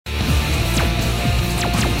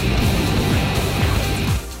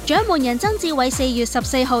獎門人曾志偉4月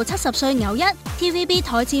14號70歲牛一 ，TVB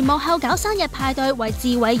台前幕後搞生日派對，為志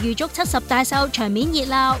偉預祝70大壽，場面熱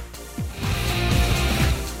鬧。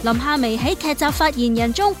林夏薇喺劇集發言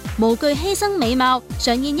人中無懼犧牲美貌，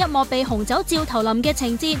上演一幕被紅酒照頭淋嘅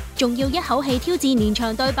情節，仲要一口氣挑戰連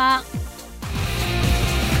場對白。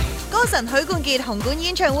歌神許冠傑紅館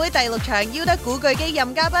演唱會第6場邀得古巨基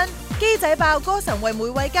任嘉賓，機仔爆歌神為每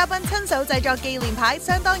位嘉賓親手製作紀念牌，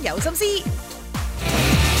相當有心思。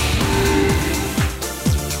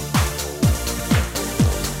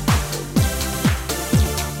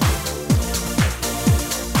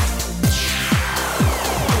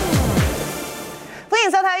歡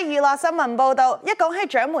迎收睇娛樂新聞報道。一講起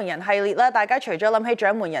獎門人系列咧，大家除咗諗起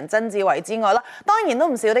獎門人曾志偉之外啦，當然都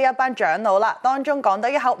唔少得一班長老啦。當中講得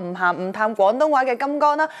一口唔鹹唔淡廣東話嘅金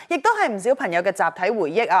剛啦，亦都係唔少朋友嘅集體回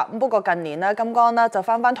憶啊。不過近年咧，金剛啦就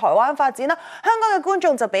翻台灣發展啦，香港嘅觀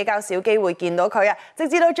眾就比較少機會見到佢啊。直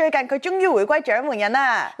至到最近，佢終於回歸獎門人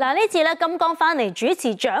啦。嗱，呢次咧金剛翻嚟主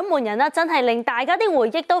持獎門人啦，真係令大家啲回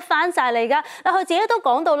憶都翻晒嚟噶。嗱，佢自己都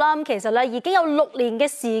講到啦，咁其實咧已經有6年嘅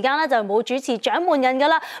時間咧就冇主持獎門人噶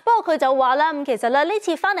啦。不過佢就話啦，咁其實咧呢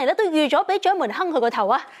次翻嚟咧都預咗俾獎門人哼佢個頭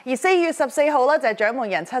啊。而4月14號咧就係獎門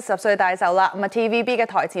人70歲大壽啦，咁啊 TVB 嘅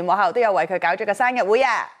台前幕後都有為佢搞咗個生日會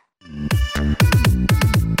啊。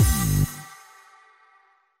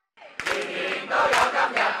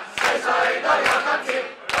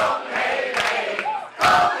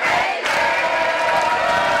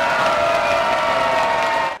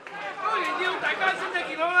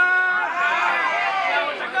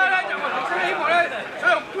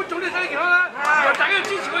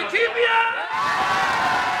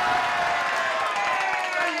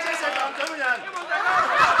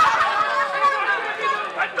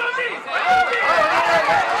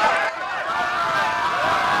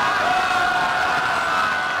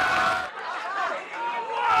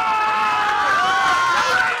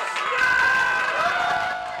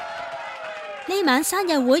呢晚生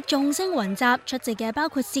日會眾星雲集，出席嘅包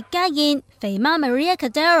括薛家燕、肥媽 Maria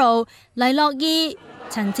Cordero、黎諾懿、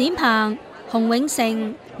陳展鵬、洪永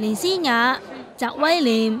城、連詩雅、翟威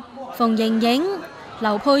廉、馮盈盈、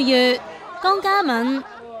劉佩玥、江嘉敏、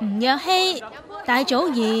吳若希、戴祖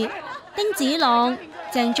儀、丁子朗、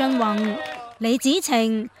鄭俊弘、李子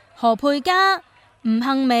晴、何佩嘉、吳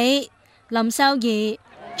幸美、林秀儀、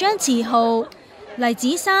張馳豪、黎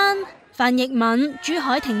子珊、范逸敏、朱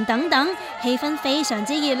海婷等等，氣氛非常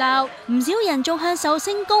之熱鬧，唔少人仲向壽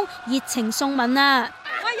星公熱情送吻啊！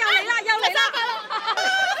喂，又嚟啦，又嚟啦！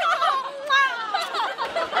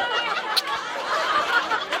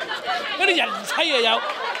嗰啲人妻又有，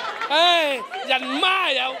唉，人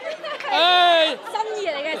媽又有，唉，心意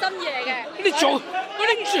嚟嘅，心意嚟嘅。嗰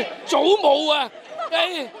啲祖母啊，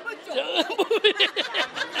唉，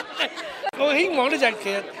我希望咧就係其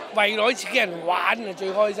實為內自己人玩係最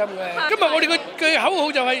開心嘅。今日我哋嘅口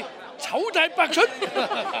號就係醜態百出。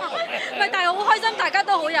喂，但係好開心，大家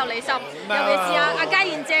都好有理心，尤其是阿家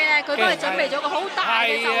燕姐咧，佢都係準備咗個好大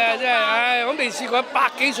嘅壽服。係啊，真係，唉，我未試過100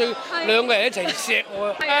幾歲兩個人一齊錫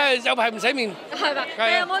我，唉，有排唔使面。係嘛？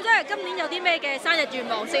你有冇真係今年有啲咩嘅生日願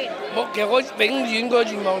望先？冇，其實我永遠個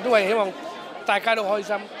願望都係希望大家都開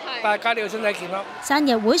心，大家都要身體健康。生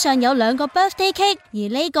日會上有2個 birthday cake， 而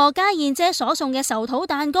呢個家燕姐所送嘅壽桃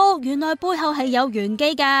蛋糕，原來背後係有玄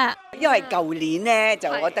機㗎。因為舊年呢，就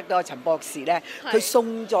我得到陳博士呢，佢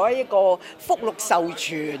送咗一個福祿壽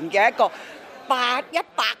全嘅一個100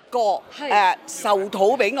個壽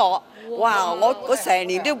桃俾我。哇！我成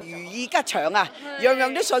年都如意吉祥啊，樣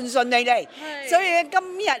樣都順順利利。所以今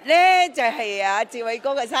日咧就係阿志偉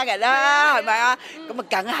哥嘅生日啦，係咪啊？咁啊，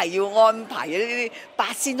梗係要安排呢啲8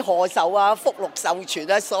仙賀壽啊、福祿壽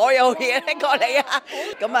全啊，所有嘢拎過嚟啊！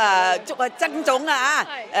咁啊，祝阿曾總啊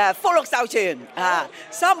福祿壽全啊，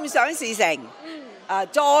心想事成。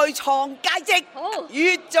再創佳績，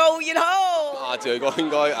越做越好。阿志偉哥應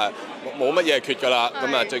該冇乜嘢缺㗎啦，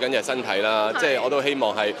咁啊最緊要係身體啦，即係我都希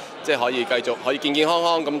望係即係可以繼續可以健健康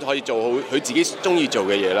康咁可以做好佢自己中意做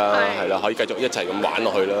嘅嘢啦，係啦，可以繼續一齊咁玩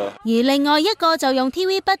落去啦。而另外一個就用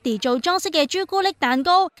TV Buddy 做裝飾嘅朱古力蛋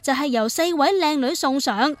糕，就係由4位靚女送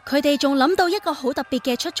上，佢哋仲諗到一個好特別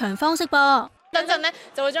嘅出場方式噃。等陣咧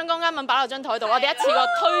就會將江嘉敏擺落張台度，我哋一次過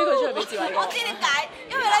推佢出去俾志偉哥。我知點解，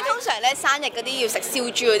因為咧通常咧生日嗰啲要食燒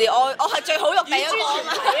豬嗰啲，我係最好肉第一個啊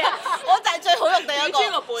嘛，我就係最好肉第一個，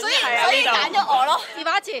所以揀咗我咯。試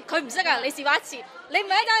翻一次，佢唔識啊，你試翻一次，你唔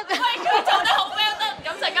係一陣，佢做得好 well 得，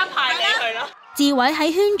咁陣間派俾佢咯。志偉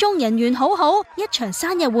喺圈中人緣好好，一場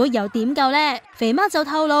生日會又點夠呢？肥媽就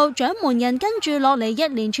透露，獎門人跟住落嚟一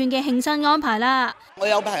連串嘅慶生安排啦。我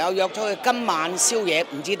有朋友約咗佢今晚宵夜，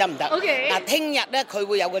唔知得唔得？嗱，聽日咧佢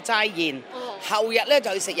會有個齋宴，後日咧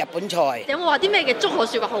就去食日本菜。有冇話啲咩嘅祝賀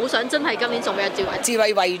説話好想真係今年送俾阿志偉？志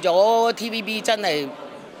偉為咗 TVB 真係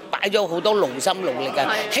擺咗好多勞心勞力嘅，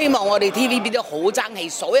希望我哋 TVB 都好爭氣，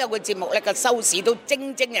所有嘅節目咧嘅收視都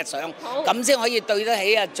蒸蒸日上，咁先可以對得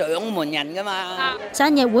起啊掌門人噶嘛。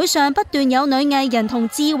生日會上不斷有女藝人同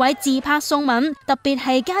志偉自拍送吻，特別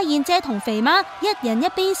係家燕姐同肥媽一人一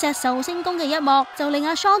邊錫壽星公嘅一幕，就令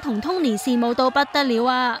阿 Sean 同 Tony 羨慕到不得了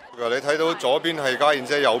啊！你睇到左邊係家燕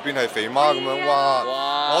姐，右邊係肥媽咁樣，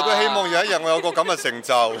哇！我都希望有一日我有個咁嘅成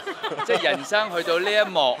就，即係人生去到呢一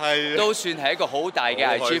幕，都算係一個好大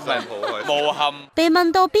嘅 achievement，無憾。被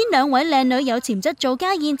問到邊兩位靚女有潛質做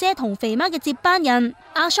家燕姐同肥媽嘅接班人，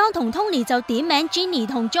阿 Sean 同 Tony 就點名 Jenny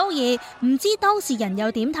同 Joey， 唔知當事人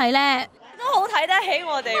又點睇呢？都好睇得起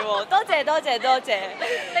我哋喎，多謝多謝多謝，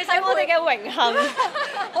係我哋嘅榮幸，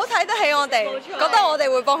好睇得起我哋，覺得我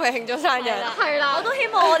哋會幫佢慶祝生日。係啦，我都希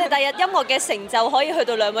望我哋第日音樂嘅成就可以去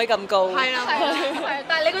到兩位咁高。係啦，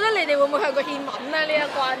但係你覺得你哋會唔會向佢獻吻咧？呢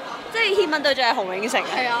一關，即係獻吻對象係洪永城。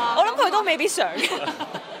係啊，我諗佢都未必想。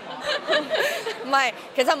唔係，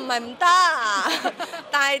其實唔係唔得，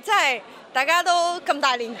但係真係。大家都咁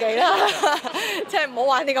大年紀啦，即係唔好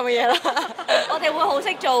玩啲咁嘅嘢啦。我哋會好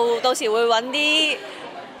識做，到時會揾啲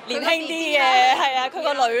年輕啲嘅，係啊，佢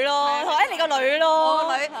個女咯，你個女咯，我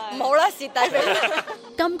個女唔好啦，蝕底俾佢。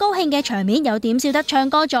咁高興嘅場面，有點少得唱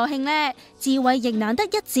歌助興呢？志偉亦難得一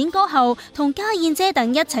展歌後，同家燕姐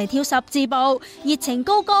等一齊跳十字步，熱情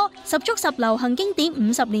高歌，十足十流行經典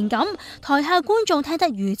50年咁。台下觀眾聽得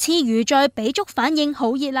如痴如醉，俾足反應，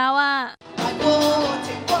好熱鬧啊！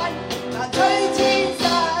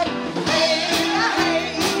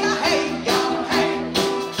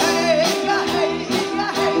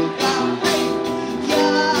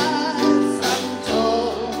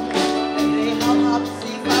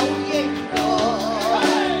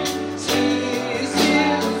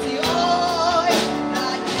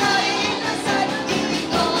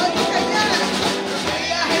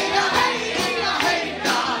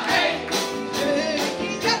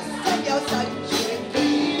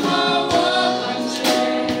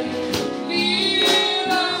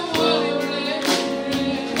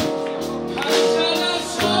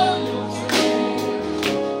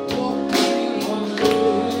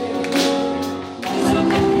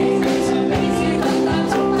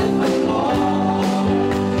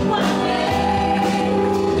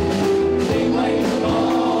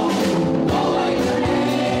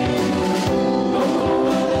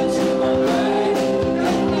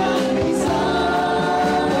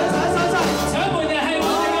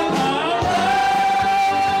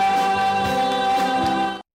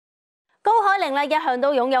一向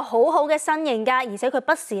都擁有好好嘅身形㗎，而且佢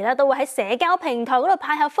不時咧都會喺社交平台嗰度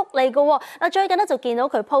派下福利㗎喎。嗱，最近咧就見到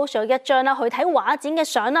佢 post 咗一張啦去睇畫展嘅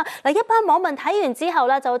相啦。嗱，一班網民睇完之後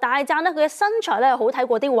咧就大讚咧佢嘅身材咧好睇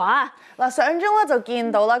過啲畫。嗱，相中咧就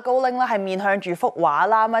見到啦高鈴咧係面向住幅畫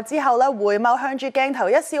啦，咁啊之後咧回眸向住鏡頭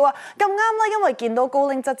一笑啊，咁啱啦，因為見到高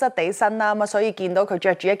鈴質質地身啦，咁啊所以見到佢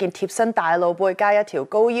着住一件貼身大露背加一條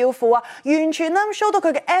高腰褲啊，完全啦 show 到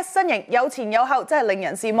佢嘅 S 身形有前有後，真係令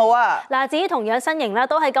人羨慕啊！嗱，至於同樣身形啦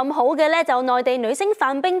都係咁好嘅咧，就內地女星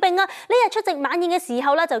范冰冰啊，呢日出席晚宴嘅時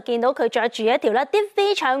候咧，就見到佢着住一條咧 deep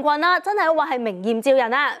V 長裙啦，真係話係明豔照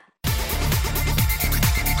人啊！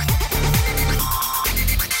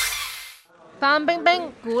范冰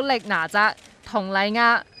冰、古力娜扎、佟麗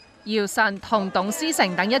婭、姚晨同董思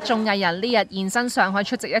成等一眾藝人呢日現身上海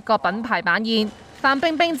出席一個品牌晚宴。范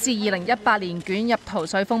冰冰自2018年捲入逃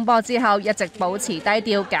稅風波之後，一直保持低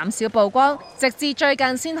調，減少曝光，直至最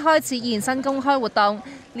近先開始現身公開活動。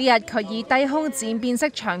呢日佢以低胸漸變式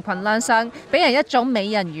長裙亮相，俾人一種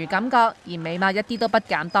美人魚感覺，而美貌一啲都不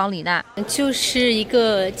減當年啊！就是一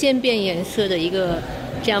個漸變顏色的一個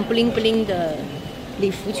這樣 bling bling 的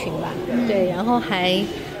禮服裙吧，對，然後還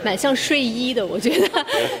蠻像睡衣的，我覺得，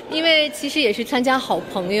因為其實也是參加好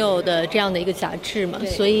朋友的這樣的一個雜誌嘛，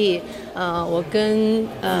所以我跟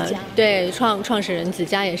對創始人子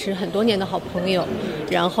嘉也是很多年的好朋友，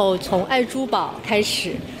然後從愛珠寶開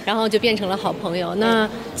始，然後就變成了好朋友。那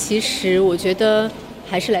其實我覺得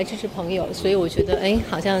還是來支持朋友，所以我覺得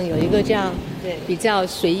好像有一個這樣比較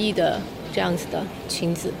隨意的這樣子的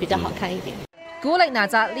裙子比較好看一點。古力娜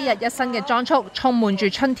扎呢日一身嘅裝束充滿住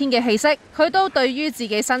春天嘅氣息，佢都對於自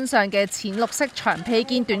己身上嘅淺綠色長披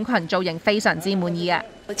肩短裙造型非常之滿意啊！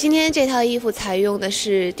我今天這套衣服採用的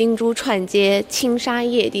是釘珠串接輕紗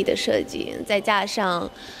葉地的設計，再加上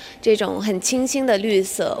這種很清新的綠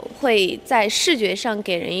色，會在視覺上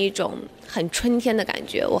給人一種很春天的感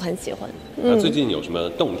覺，我很喜歡。那最近有什麼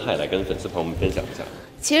動態來跟粉絲朋友們分享一下？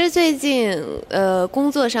其实最近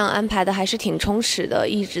工作上安排的还是挺充实的，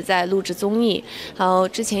一直在录制综艺，然后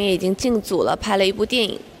之前也已经进组了，拍了一部电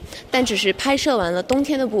影，但只是拍摄完了冬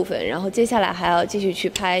天的部分，然后接下来还要继续去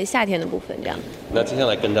拍夏天的部分，这样。那接下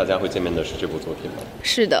来跟大家会见面的是这部作品吗？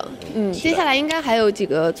是的，接下来应该还有几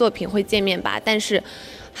个作品會見面吧，但是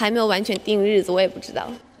還沒有完全定日子，我也不知道。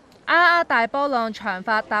大波浪長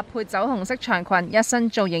髮搭配酒紅色長裙，一身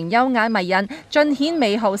造型優雅迷人，盡顯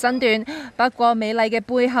美好身段。不過美麗嘅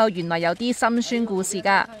背後原來有啲心酸故事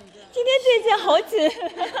㗎。今天这件好紧，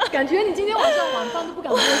感觉你今天晚上晚饭都不敢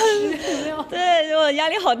多吃，有没有？对，我压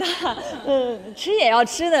力好大。吃也要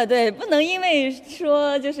吃的，对，不能因为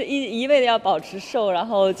说就是一味的要保持瘦，然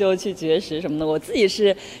后就去绝食什么的。我自己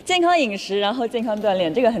是健康饮食，然后健康锻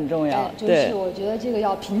炼，这个很重要。对，就是我觉得这个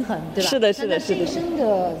要平衡，对吧？是的，是的，是的。这一身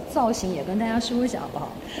的造型也跟大家说一下好不好？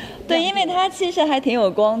对，因为它其实还挺有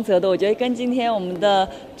光泽的，我觉得跟今天我们的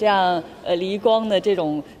这样离光的这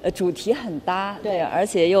种主题很搭，对，而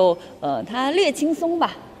且又它略輕鬆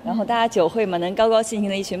吧，然後大家酒會嘛，能高高興興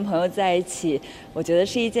的一群朋友在一起，我覺得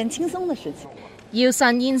是一件輕鬆的事情。姚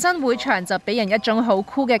晨現身會場就俾人一種好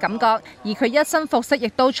酷嘅感覺，而佢一身服飾亦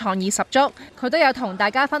都創意十足。佢都有同大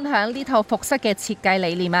家分享呢套服飾嘅設計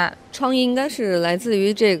理念啊。創意應該是來自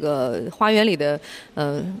於這個花園裡的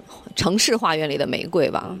城市花園裡的玫瑰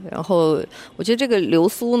吧。然後我覺得這個流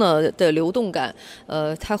蘇呢的流動感，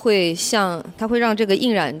它會讓這個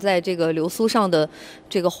印染在這個流蘇上的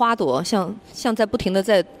這個花朵像在不停的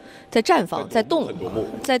在綻放，在動，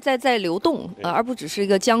在流動，而不只是一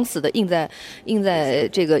個僵死的印在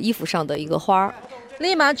這個衣服上的一個花。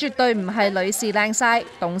呢晚絕對唔係女士靚晒，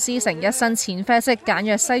董思成一身淺啡色簡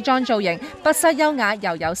約西裝造型，不失優雅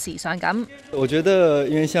又有時尚感。我覺得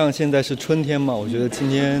因為像現在是春天嘛，我覺得今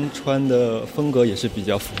天穿的風格也是比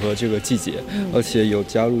較符合這個季節，而且有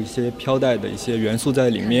加入一些飄帶的一些元素在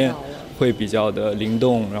裡面，會比較的靈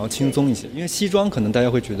動，然後輕鬆一些。因為西裝可能大家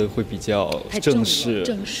會覺得會比較正式，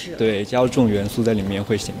對，加入這種元素在裡面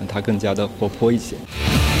會顯得它更加的活潑一些。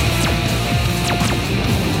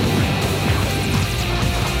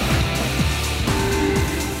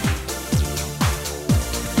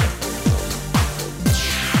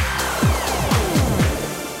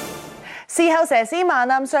事後佘詩曼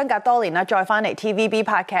啦，相隔多年啦，再翻嚟 TVB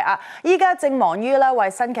拍劇啊！依家正忙於咧為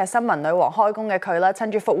新劇《新聞女王》開工嘅佢啦，趁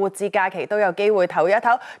住復活節假期都有機會唞一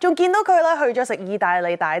唞，仲見到佢咧去咗食意大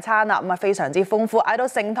利大餐啦，咁啊非常之豐富，嗌到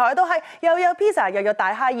成台都係，又有 pizza 又有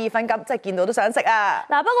大蝦意粉咁，即係見到都想食啊！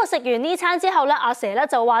嗱，不過食完呢餐之後咧，阿佘咧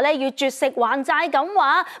就話咧要絕食還債咁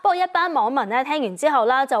話，不過一班網民咧聽完之後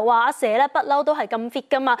啦就話阿佘咧不嬲都係咁 fit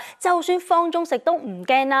噶嘛，就算放縱食都唔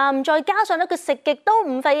驚啦，再加上咧佢食極都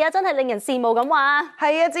唔肥啊，真係令人羨慕咁話。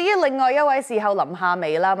係啊，至於另外一位視后林夏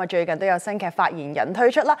薇啦，最近都有新劇發言人推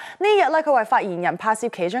出啦。呢日咧佢為發言人拍攝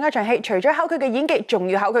其中一場戲，除咗考佢嘅演技，仲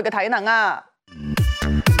要考佢嘅體能啊！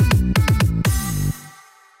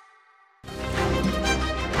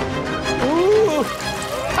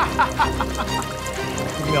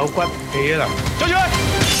咁有骨氣啊！追住佢！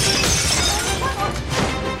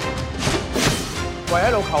喂，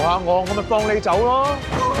喺度求下我咪放你走咯！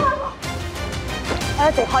我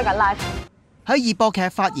一直開緊 live。喺熱播劇《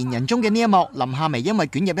發言人》中嘅呢一幕，林夏薇因為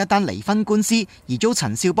捲入一單離婚官司，而遭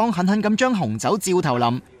陳少邦狠狠咁將紅酒照頭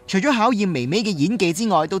淋。除咗考驗微微嘅演技之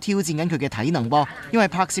外，都挑戰緊佢嘅體能噃。因為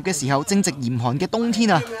拍攝嘅時候正值嚴寒嘅冬天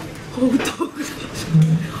啊！好凍，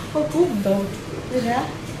我估唔到，你睇下。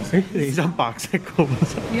你身白色嘅，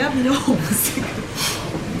而家變咗紅色，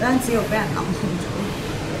唔單止要俾人淋紅咗，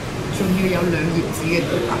仲要有兩頁紙嘅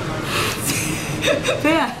對白。俾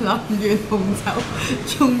人淋完紅酒，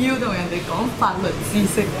仲要同人哋講法律知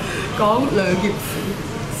識，講兩頁紙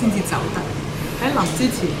先至走得。喺淋之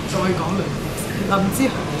前再講兩頁紙，淋之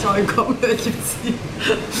後再講兩頁紙。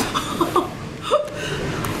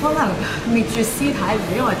可能滅絕師太唔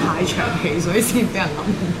係因為太長氣，所以先俾人淋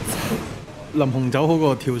紅酒。淋紅酒好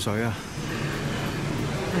過跳水啊！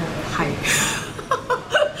係，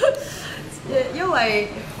因為。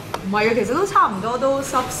唔係啊，其實都差唔多都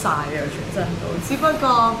濕晒啊，全身都，只不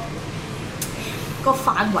過個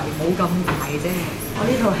範圍冇咁大啫。我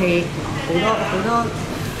呢套戲好多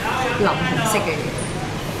淋紅色嘅嘢，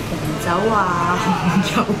紅酒啊、紅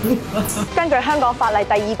油啊。根據香港法例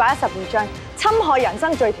第212章《侵害人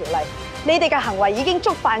身罪條例》，你哋嘅行為已經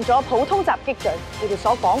觸犯咗普通襲擊罪，你哋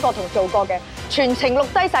所講過同做過嘅全程錄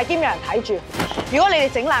低晒，兼有人睇住。如果你哋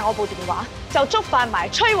整爛我部電話，就觸犯埋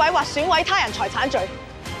摧毀或損毀他人財產罪。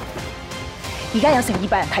而家有成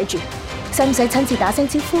200人睇住，使唔使親自打聲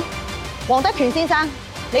招呼？黃德權先生，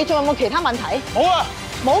你仲有冇其他問題？冇啊！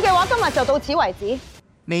冇嘅話，今日就到此為止。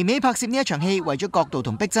微微拍攝呢一場戲，為咗角度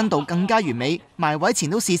同逼真度更加完美，埋位前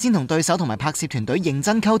都事先同對手同埋拍攝團隊認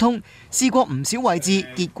真溝通，試過唔少位置，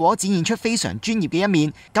結果展現出非常專業嘅一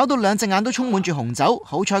面，搞到兩隻眼都充滿住紅酒。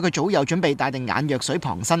好彩佢早有準備帶定眼藥水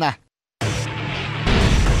傍身啊！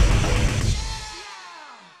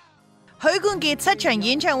許冠傑7場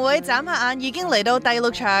演唱會眨下眼已經嚟到第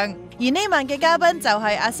6場，而呢晚嘅嘉賓就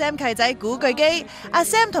係阿 Sam 契仔古巨基。阿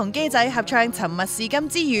Sam 同基仔合唱《沉默是金》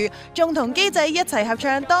之餘，仲同基仔一齊合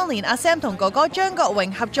唱當年阿 Sam 同哥哥張國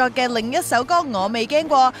榮合作嘅另一首歌《我未驚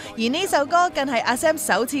過》，而呢首歌更係阿 Sam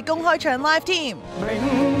首次公開唱 live 添。冥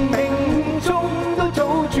冥中都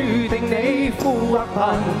早注定你富或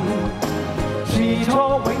貧，是錯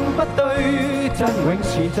永不對，真永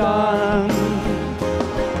是真。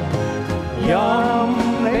任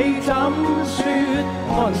你怎說，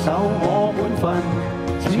看守我本分，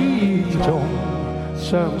始終相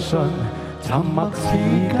信沉默是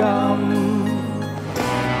金。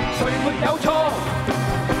誰沒有錯，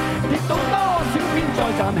跌倒多少遍再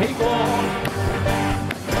站起過，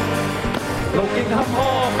路徑坎坷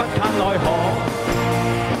不嘆奈何，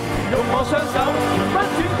用我雙手全不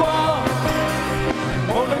轉過，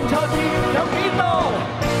無論挫折有幾多，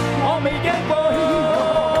我未驚過。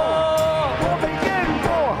我未驚過，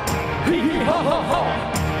嘻嘻哈哈哈！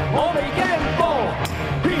我未驚過，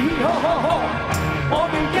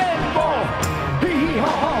嘻嘻哈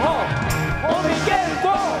哈哈！我未驚過。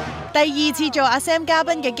第2次做阿 Sam 嘉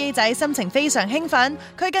賓嘅基仔心情非常興奮，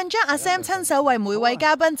佢更將阿 Sam 親手為每位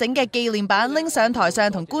嘉賓整嘅紀念版拎上台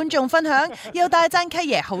上同觀眾分享，又大讚契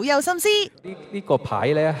爺好有心思。呢個牌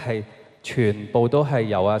呢係全部都係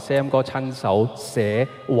由阿 Sam 哥親手寫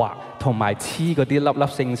畫同埋黐嗰啲粒粒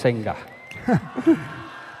星星㗎。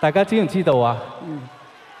大家知唔知道啊？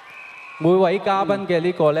每位嘉賓嘅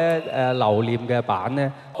呢個咧留念嘅版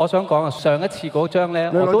咧，我想講啊，上一次嗰張咧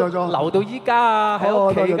我都留到依家啊，喺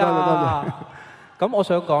屋企㗎。咁我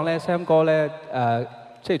想講咧 ，Sam 哥咧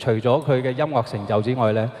即係除咗佢嘅音樂成就之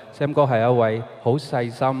外咧 ，Sam 哥係一位好細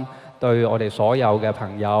心，對我哋所有嘅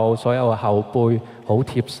朋友、所有嘅後輩好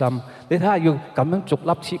貼心。你睇下要咁樣逐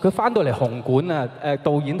粒黐，佢翻到嚟紅館啊！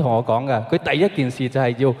導演同我講嘅，佢第一件事就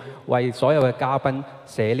係要為所有嘅嘉賓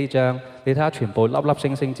寫呢張。你睇下全部粒粒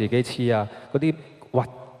星星自己黐啊！嗰啲哇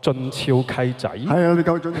俊俏契仔。係啊，你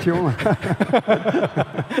夠俊俏啊嘛！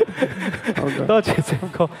多謝 Sam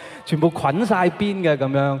哥，全部捆晒邊嘅咁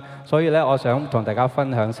樣。所以咧，我想同大家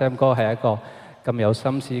分享 Sam 哥係一個咁有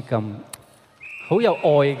心思、咁好有愛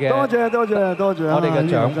嘅。多謝我哋嘅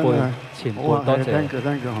長輩前輩，多謝。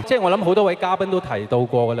即係我諗好多位嘉賓都提到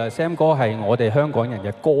過㗎啦 ，Sam 哥係我哋香港人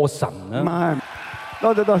嘅歌神啦。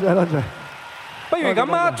多謝。不如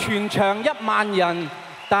咁啊，全場1萬人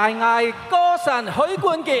大嗌歌神許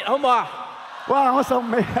冠傑，好唔好啊？哇！我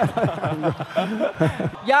送尾啊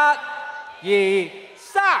！1、2、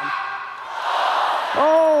3。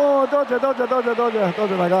哦，多謝大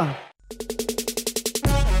家。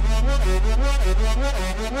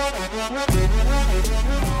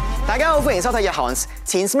大家好，歡迎收睇日韓。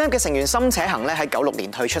前 SMAP 嘅成員森且行咧喺96年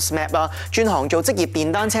退出 SMAP 啦，轉行做職業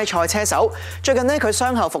電單車賽車手。最近咧佢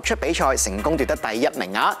傷後復出比賽，成功奪得第1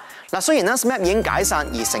名額。嗱，雖然咧 SMAP 已經解散，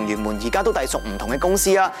而成員們而家都隸屬唔同嘅公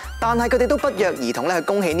司啊，但係佢哋都不約而同咧去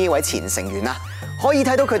恭喜呢位前成員啊。可以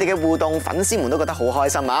睇到佢哋嘅互動，粉絲們都覺得好開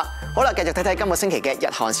心啊！好啦，繼續睇睇今個星期嘅日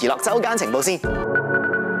韓時樂周間情報先。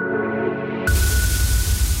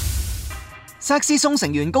Sexy Zone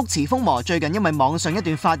成員菊池風磨最近因為網上一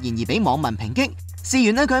段發言而俾網民抨擊。事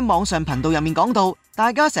緣呢，佢喺網上頻道入面講到，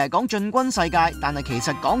大家成日講進軍世界，但係其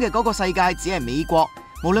實講嘅嗰個世界只係美國，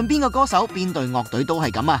無論邊個歌手、邊隊樂隊都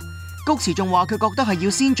係咁啊。菊池仲話佢覺得係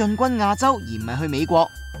要先進軍亞洲，而唔係去美國。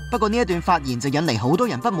不過呢一段發言就引嚟好多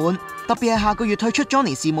人不滿，特別係下個月退出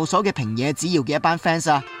Johnny 事務所嘅平野紫耀嘅一班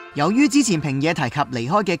fans 啊。由於之前平野提及離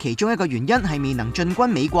開嘅其中一個原因係未能進軍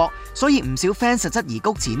美國，所以唔少 fans 質疑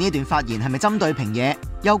菊池呢段發言係咪針對平野，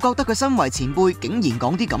又覺得佢身為前輩竟然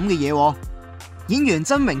講啲咁嘅嘢。演員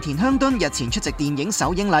真榮田香敦日前出席電影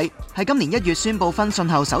首映禮，係今年1月宣布婚訊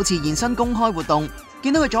後首次現身公開活動。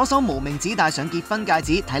見到佢左手無名指戴上結婚戒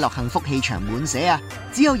指，睇落幸福氣場滿瀉啊！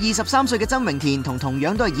只有23歲嘅真榮田同同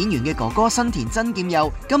樣都係演員嘅哥哥新田真劍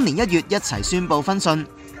佑，今年1月一齊宣布婚訊。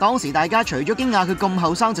當時大家除咗驚訝佢咁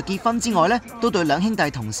後生就結婚之外呢，都對兩兄弟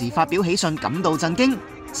同時發表喜訊感到震驚。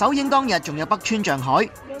首映當日仲有北川匠海、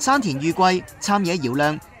山田裕貴、參野遙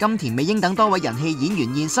亮、金田美英等多位人氣演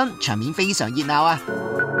員現身，場面非常熱鬧啊！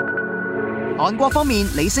韓國方面，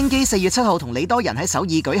李昇基4月7號同李多仁喺首爾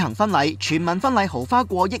舉行婚禮，全民婚禮豪花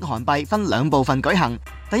過億韓幣，分2部分舉行。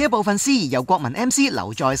第一部分司儀由國民 MC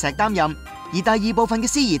劉在石擔任，而第二部分嘅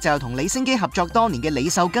司儀就由同李昇基合作多年嘅李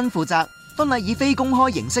秀根負責。婚禮以非公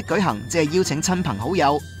開形式舉行，只係邀請親朋好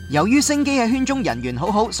友。由於星基喺圈中人緣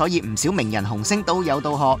好好，所以唔少名人紅星都有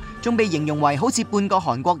到賀，仲被形容為好似半個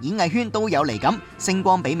韓國演藝圈都有嚟咁，星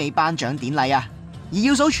光媲美頒獎典禮啊！而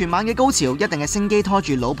要數全晚嘅高潮，一定係星基拖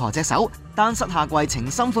住老婆隻手，單膝下跪，情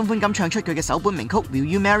深款款咁唱出佢嘅首本名曲《Will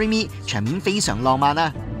You Marry Me》，場面非常浪漫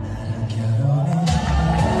啊！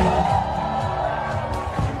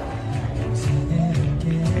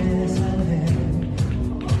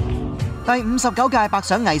第59屆百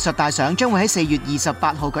想藝術大賞將會喺4月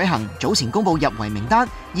28號舉行，早前公布入圍名單，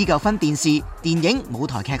依舊分電視、電影、舞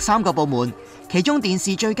台劇3個部門。其中電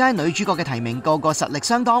視最佳女主角嘅提名個個實力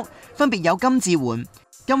相當，分別有金智媛、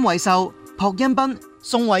金惠秀、朴恩斌、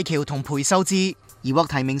宋慧喬同裴秀智。而獲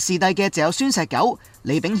提名視帝嘅就有孫錫久、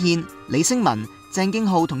李炳憲、李星文、鄭敬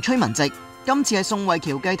浩同崔文植。今次係宋慧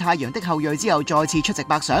喬繼《太陽的後裔》之後再次出席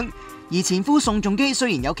百想。而前夫宋仲基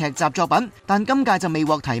雖然有劇集作品，但今屆就未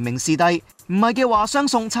獲提名視帝，唔係嘅話雙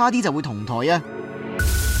宋差啲就會同台啊！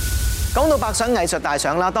講到百想藝術大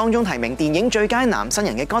賞啦，當中提名電影最佳男新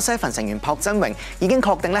人嘅 GOT7 成員朴真榮已經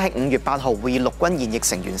確定咧喺5月8號會以陸軍現役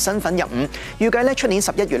成員身份入伍，預計咧出年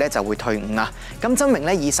11月咧就會退伍啊！咁真榮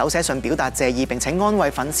咧以手寫信表達謝意並且安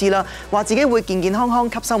慰粉絲啦，話自己會健健康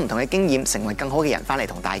康吸收唔同嘅經驗，成為更好嘅人翻嚟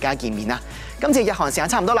同大家見面啊！今次日韓時間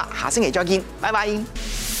差唔多啦，下星期再見，拜拜。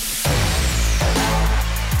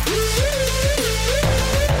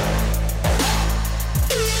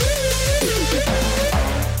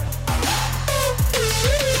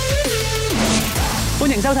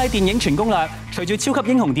歡迎收睇電影全攻略。隨住超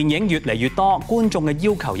級英雄電影越嚟越多，觀眾嘅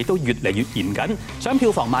要求亦都越嚟越嚴謹，想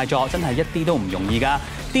票房賣座真係一啲都唔容易㗎。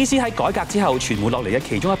DC 喺改革之後傳媒落嚟嘅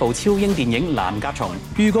其中一部超英電影《藍甲蟲》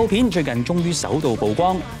預告片最近終於首度曝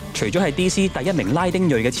光。除咗係 DC 第一名拉丁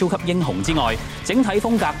裔嘅超級英雄之外，整體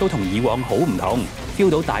風格都同以往好唔同 ，feel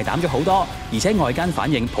到大膽咗好多，而且外間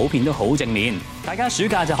反應普遍都好正面。大家暑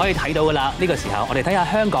假就可以睇到㗎啦。呢個時候我哋睇下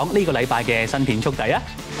香港呢個禮拜嘅新片速遞啊！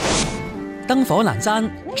燈火闌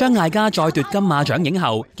珊，張艾嘉再奪金馬獎影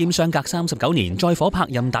后，兼相隔39年再火拍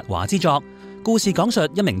任達華之作。故事講述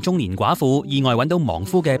一名中年寡婦意外揾到亡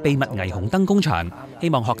夫嘅秘密霓虹燈工場，希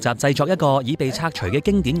望學習製作一個已被拆除嘅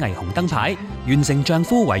經典霓虹燈牌，完成丈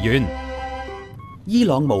夫遺願。伊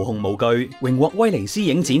朗無窮無懼，榮獲威尼斯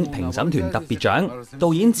影展評審團特別獎。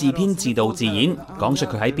導演自編自導自演，講述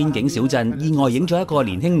佢喺邊境小鎮意外影咗一個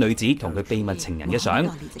年輕女子同佢秘密情人嘅相，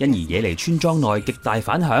因而惹嚟村莊內極大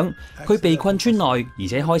反響。佢被困村內，而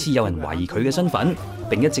且開始有人懷疑佢嘅身份，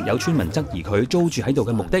並一直有村民質疑佢租住喺度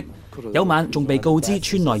嘅目的。有晚仲被告知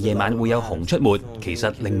村內夜晚會有熊出沒，其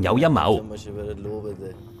實另有陰謀。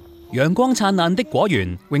陽光燦爛的果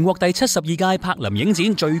園榮獲第72屆柏林影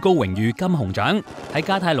展最高榮譽金熊獎。喺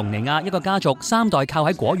加泰隆尼亞一個家族3代靠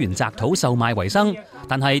喺果園摘土售賣為生，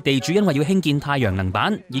但係地主因為要興建太陽能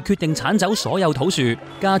板而決定剷走所有土樹，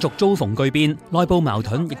家族遭逢巨變，內部矛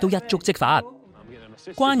盾亦都一觸即發。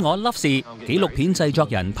關我 love 事，紀錄片製作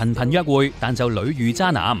人頻頻約會，但就屢遇渣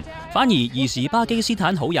男，反而兒時巴基斯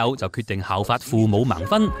坦好友就決定效法父母盲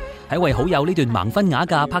婚。喺為好友呢段盲婚啞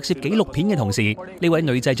嫁拍攝紀錄片嘅同時，呢位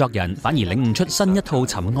女製作人反而領悟出新一套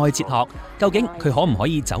尋愛哲學，究竟佢可唔可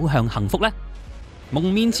以走向幸福呢？蒙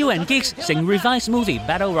面超人 Geeks 成 Revised Movie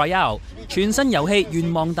Battle Royale， 全新遊戲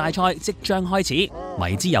願望大賽即將開始。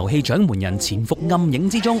迷之遊戲掌門人潛伏暗影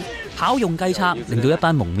之中，巧用計策令到一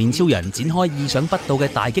班蒙面超人展開意想不到嘅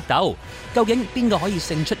大激鬥。究竟邊個可以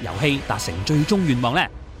勝出遊戲，達成最終願望呢？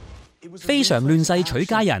非常亂世取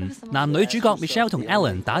佳人，男女主角 Michelle 同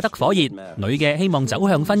Alan 打得火熱，女嘅希望走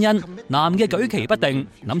向婚姻，男嘅舉棋不定，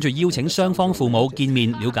諗住邀請雙方父母見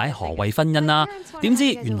面了解何謂婚姻啦。點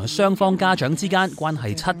知原來雙方家長之間關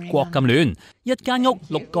係七國咁亂，一間屋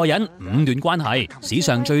6個人5段關係，史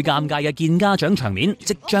上最尷尬嘅見家長場面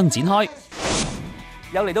即將展開。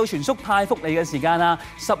又嚟到全叔派福利嘅時間啦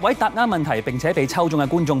！10位答啱問題並且被抽中嘅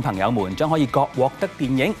觀眾朋友們將可以各獲得電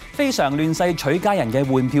影《非常亂世取佳人》嘅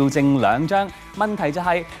換票證2張。問題就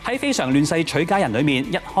係喺《非常亂世取佳人》裏面，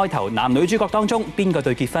一開頭男女主角當中邊個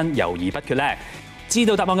對結婚猶豫不決呢？知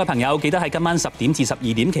道答案嘅朋友記得喺今晚10點至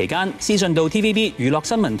12點期間私信到 TVB 娛樂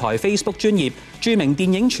新聞台 Facebook 專頁註明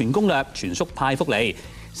電影全攻略，全叔派福利。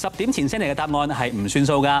10點前 send 嚟嘅答案係唔算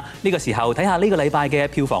數㗎。呢個時候睇下呢個禮拜嘅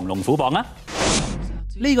票房龍虎榜啊！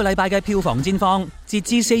呢個禮拜嘅票房戰況，截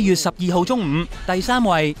至4月12號中午，第3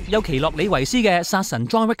位有奇洛李維斯嘅《殺神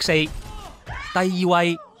John Wick 4》，第2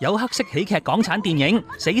位有黑色喜劇港產電影《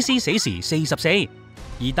死屍死時44》，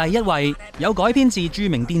而第1位有改編自著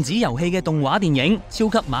名電子遊戲嘅動畫電影《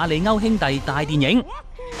超級馬里歐兄弟大電影》。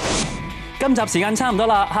今集時間差唔多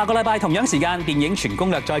啦，下個禮拜同樣時間電影全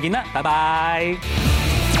攻略再見啦，拜拜。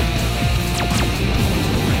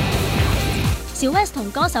小 S 同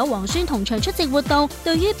歌手黃宣同場出席活動，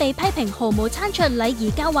對於被批評毫無餐桌禮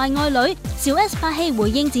儀教壞愛女，小 S 拍戲回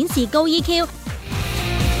應展示高 EQ。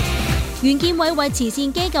袁建偉為慈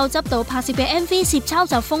善機構執導拍攝嘅 MV 涉抄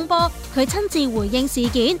襲風波，佢親自回應事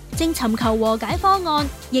件，正尋求和解方案，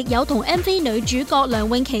亦有同 MV 女主角梁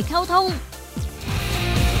詠琪溝通。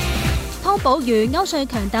湯寶如、歐瑞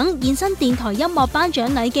強等現身電台音樂頒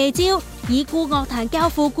獎禮記招，已故樂壇教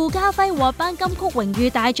父顧嘉輝獲頒金曲榮譽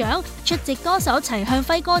大獎，出席歌手齊向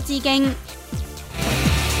輝哥致敬。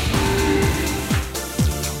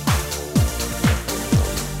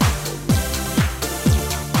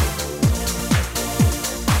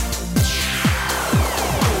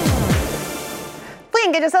歡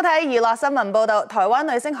迎繼續收睇娛樂新聞報道。台灣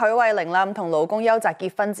女星許慧玲啦，同老公邱澤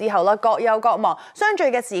結婚之後啦，各有各忙，相聚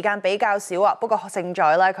嘅時間比較少啊。不過勝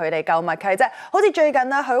在咧，佢哋夠默契啫。好似最近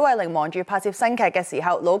啦，許慧玲忙住拍攝新劇嘅時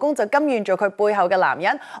候，老公就甘願做佢背後嘅男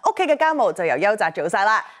人，屋企嘅家務就由邱澤做晒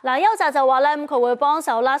啦。嗱，邱澤就話咧，佢會幫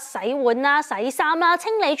手啦，洗碗啦、洗衫啦、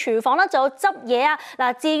清理廚房啦，仲有執嘢啊。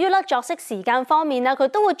嗱，至於咧作息時間方面啊，佢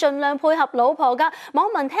都會盡量配合老婆噶。網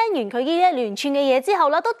民聽完佢呢一連串嘅嘢之後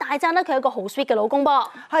啦，都大讚咧佢係一個好 sweet 嘅老公噃。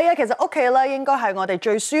係啊，其實屋企咧應該係我哋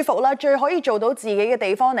最舒服啦、最可以做到自己嘅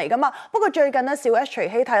地方嚟噶嘛。不過最近咧，小 S 徐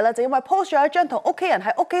熙娣咧就因為 post 咗一張同屋企人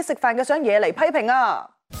喺屋企食飯嘅相惹嚟批評啊。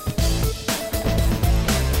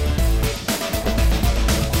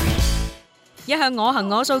一向我行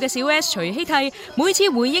我素嘅小 S 徐熙娣，每次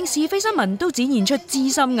回應是非新聞都展現出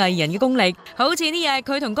資深藝人嘅功力。好似呢日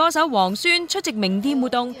佢同歌手黃宣出席名店活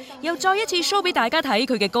動，又再一次 show 俾大家睇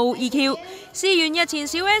佢嘅高 EQ。事緣日前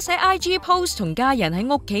小 S 喺 IG post 同家人喺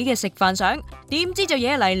屋企嘅食飯相，點知就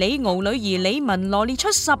惹嚟李敖女兒李玟羅列出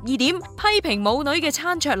12點批評母女嘅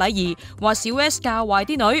餐桌禮儀，話小 S 教壞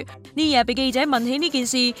啲女。呢日被記者問起呢件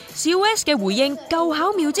事，小 S 嘅回應夠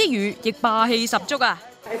巧妙之餘，亦霸氣十足啊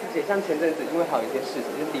！S 姐，像前陣子因為還有一些事情，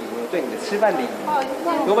就是禮儀對你的吃飯禮儀，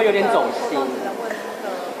會不會有點走心？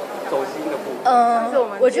走心的部分。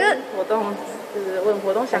我覺得活動就是問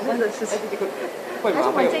活動相關的事情。會嗎？還是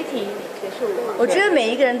玩這一題結束。我覺得每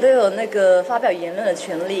一個人都有那個發表言論的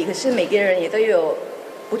權利，可是每個人也都有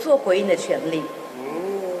不做回應的權利。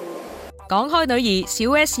講開女兒，小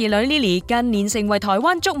S 二女 Lily 近年成為台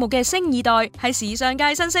灣矚目嘅星二代，係時尚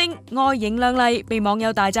界新星，外形靚麗，被網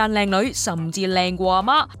友大讚靚女，甚至靚過阿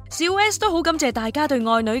媽。小 S 都好感謝大家對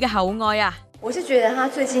愛女嘅厚愛啊！我是覺得她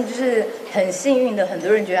最近就是很幸運的，很多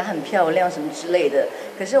人覺得她很漂亮什麼之類的，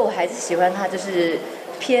可是我還是喜歡她就是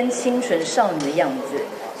偏清純少女的樣子，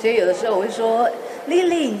所以有的時候我會說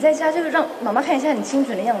Lily 你在家就讓媽媽看一下你清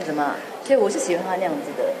純的樣子嘛，所以我是喜歡她那樣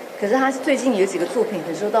子的。可是她最近有幾個作品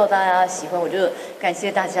很受到大家喜歡，我就感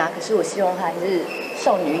謝大家。可是我希望她還是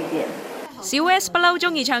少女一點。小 S 不嬲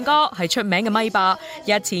中意唱歌，係出名嘅咪霸。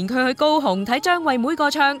日前佢去高雄睇張惠妹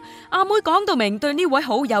歌唱，阿妹講到明對呢位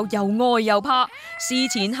好友又愛又怕，事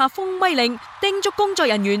前下封咪令，叮囑工作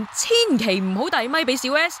人員千祈唔好遞咪俾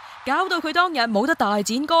小 S， 搞到佢當日冇得大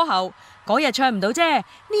展歌喉。嗰日唱唔到啫，呢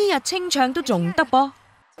日清唱都仲得噃。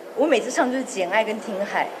我每次唱就是《簡愛》跟《聽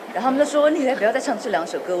海》，然後他們就說你不要再唱這兩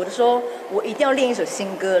首歌，我就說我一定要練一首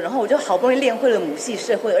新歌，然後我就好不容易練會了母系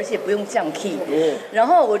社會，而且不用降 key，然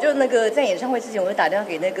後我就那個在演唱會之前，我就打電話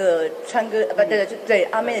給那個川哥，對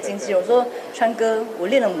阿妹的經紀人，我說川哥，我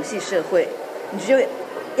練了母系社會，你覺得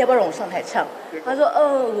要不要讓我上台唱？他說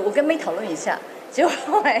我跟妹討論一下，結果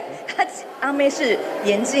後來阿妹是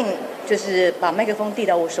嚴禁，就是把麥克風遞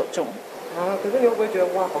到我手中。啊！可是你會不會覺得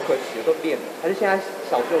哇，好可惜，都練了，還是現在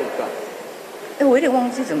小秀一段？我有點忘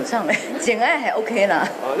記怎麼唱了，簡愛還 OK 啦。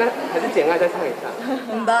哦，那還是簡愛再唱一下。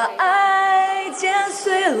把愛剪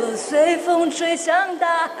碎了，隨風吹向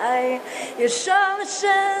大海，越傷深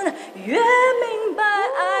越明白，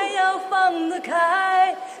愛要放得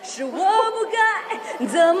開。是我不該，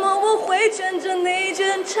怎麼我會牽着你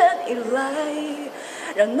漸成依賴？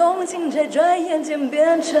讓濃情在轉眼間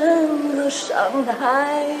變成了傷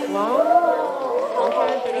害。你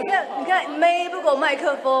看，妹不給我麥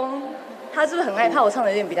克風，他是不是很害怕我唱得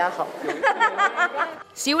有點比較好？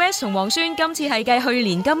小 S 同黃宣今次係繼去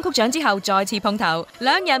年金曲獎之後再次碰頭，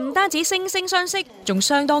兩人唔單止惺惺相惜，仲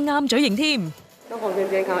相當啱嘴型添。那黃宣今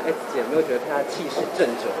天看到 S 姐，有沒有覺得她的氣勢正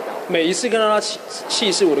直？每一次看到她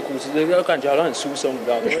氣勢，我的骨質都感覺好像很疏鬆，你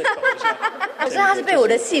知道嗎？可是他是被我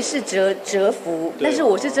的氣勢折服，但是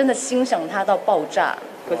我是真的欣賞他到爆炸。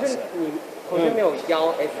可是你黃宣沒有邀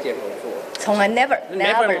S 姐合作？從來 never。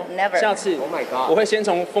下次 ，Oh my god！ 我會先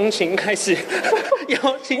從風琴開始邀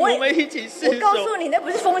請我們一起試。我告訴你，那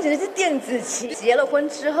不是風琴，是電子琴。結了婚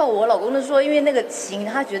之後，我老公就說，因為那個琴，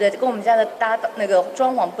他覺得跟我們家的那個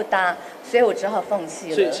裝潢不搭，所以我只好放棄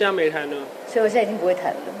了。所以現在沒彈呢？所以我現在已經不會彈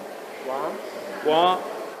了。哇！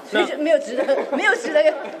没有值得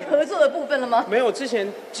合作的部分了吗？没有，之前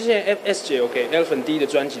S 姐有给 Elephant D 的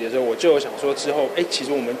专辑的时候，我就有想说之后，其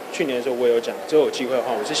实我们去年的时候我也有讲，之后有机会的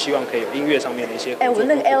话，我是希望可以有音乐上面的一些。我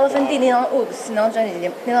那个 Elephant D 那张 Oops 那张专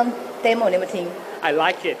辑那张 demo 你有没有听 ？I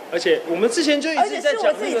like it， 而且我们之前就一直在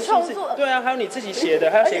讲那个数字，对啊，还有你自己写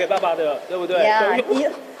的，还有写给爸爸的，对不对？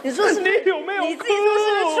你说是不是？你有没有？你自己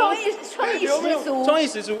说是不是创意十足？创意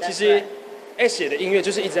十足，其实。S 写的音乐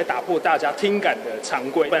就是一直在打破大家听感的常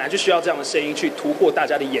规，本来就需要这样的声音去突破大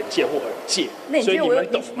家的眼界或耳界。那你觉得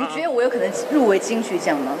你觉得我有可能入围金曲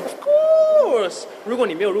奖吗 ？Of course， 如果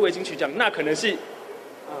你没有入围金曲奖，那可能是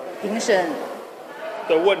评审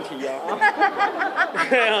的问题啊。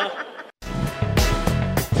对啊。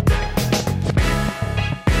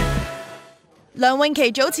梁詠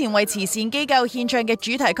琪早前為慈善機構獻唱嘅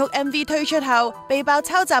主題曲 MV 推出後，被爆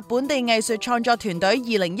抄襲本地藝術創作團隊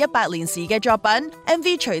2018年時嘅作品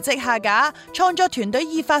 ，MV 隨即下架。創作團隊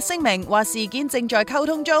已發聲明話事件正在溝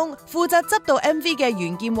通中。負責執導 MV 嘅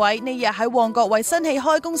袁建偉呢日喺旺角為新戲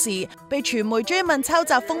開工時，被傳媒追問抄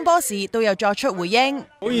襲風波時，都有作出回應。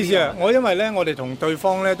唔好意思啊，因為咧我哋同對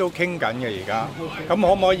方咧都傾緊嘅而家，咁可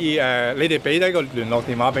唔可以你哋俾低個聯絡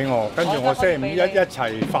電話俾我，跟住我星期五一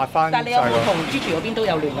齊發翻晒個。Gigi 嗰邊都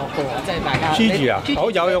有聯絡過，即係大家。Gigi 啊，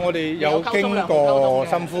有我哋有經過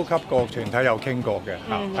深呼吸個團體有傾過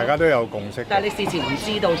嘅，大家都有共識。但係你事前唔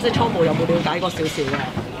知道，即係初步有冇了解過少少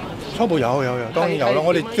嘅？初步有，當然有啦。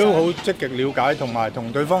我哋都好積極了解，同埋同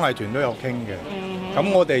對方藝團都有傾嘅。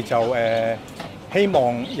咁我哋就希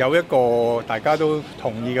望有一個大家都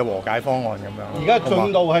同意嘅和解方案咁樣。而家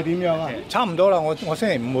進度係點樣啊？差唔多啦，我星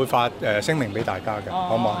期五會發聲明俾大家嘅，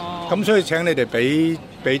好嘛？咁所以請你哋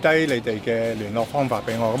俾低你哋嘅聯絡方法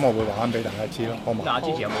俾我，咁我會話翻俾大家知咯，好嘛？之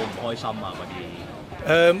前有冇唔開心啊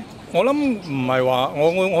嗰啲？我諗唔係話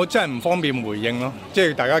我真係唔方便回應咯，即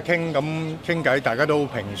係大家傾偈，大家都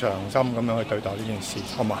平常心咁樣去對待呢件事，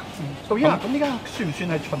好嘛？導演啊，咁依家算唔算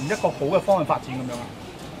係循一個好嘅方向發展咁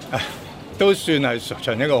樣啊？都算係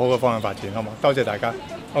循一個好嘅方向發展，好嘛？多謝大家。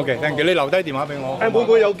OK，thank you，你留低電話俾我。會唔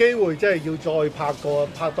會有機會即係要再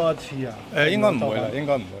拍多一次啊？應該唔會啦，應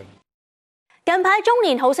該唔會。近排中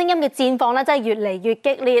年好聲音嘅戰況咧，真係越嚟越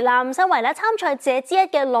激烈啦！身為咧參賽者之一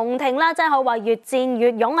嘅龍婷啦，真係可以話越戰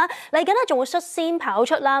越勇啊！嚟緊咧仲會率先跑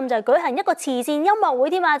出啦，咁就舉行一個慈善音樂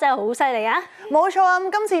會添啊！真係好犀利啊！冇錯啊！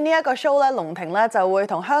咁今次呢一個 show 咧，龍婷咧就會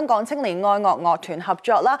同香港青年愛樂樂團合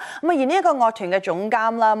作啦。咁而呢一個樂團嘅總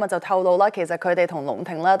監啦，咁就透露啦，其實佢哋同龍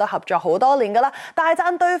婷咧都合作好多年噶啦，大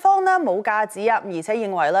讚對方咧冇架子啊，而且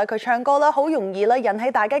認為咧佢唱歌咧好容易咧引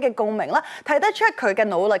起大家嘅共鳴啦，睇得出佢嘅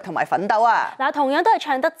努力同埋奮鬥啊！嗱，同樣都係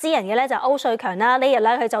唱得之人嘅咧，就歐瑞強啦。呢日咧，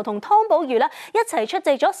佢就同湯寶如啦一齊出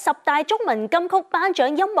席咗10大中文金曲頒獎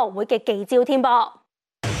音樂會嘅記招添噃。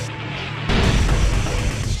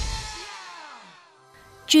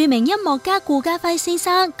著名音樂家顧嘉輝先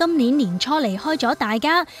生今年年初離開咗大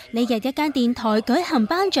家，呢日一間電台舉行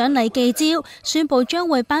頒獎禮記招，宣布將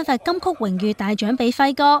會頒發金曲榮譽大獎俾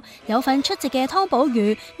輝哥。有份出席嘅湯寶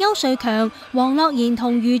如、歐瑞強、黃樂賢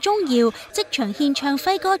同余宗耀即場獻唱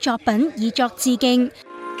輝哥作品，以作致敬。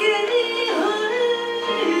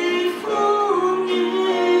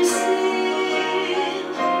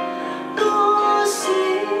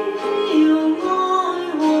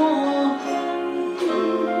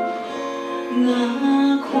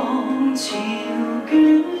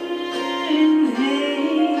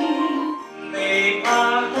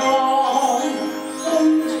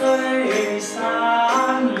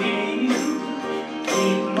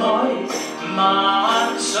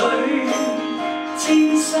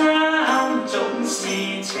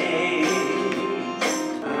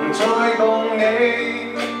再共你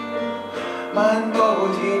漫步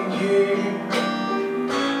田園，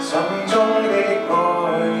心中的愛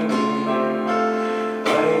念為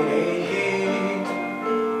你獻，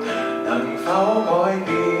能否改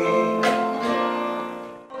變？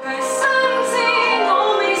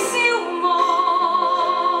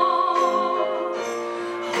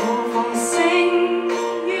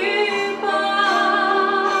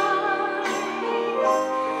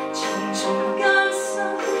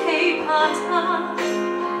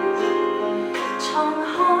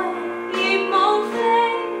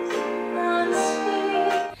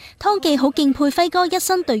湯記好敬佩輝哥一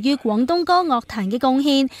生對於廣東歌樂壇嘅貢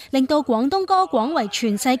獻，令到廣東歌廣為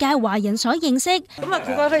全世界華人所認識。咁啊，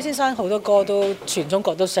顧嘉煇先生好多歌都全中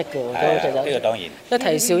國都識嘅喎，都其實。呢個當然。一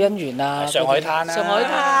提小姻緣啊，上海灘啦，上海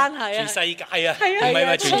灘係啊，全世界啊，唔係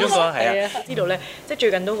話全中國係啊。知道咧，即係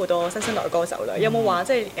最近都好多新生代歌手啦。有冇話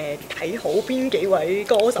即係睇好邊幾位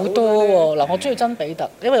歌手？好多喎，嗱，我中意曾比特，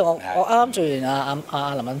因為我啱啱做完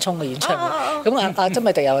阿林敏聰嘅演唱會，咁阿曾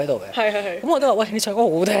比特有喺度嘅，咁我都話喂，你唱歌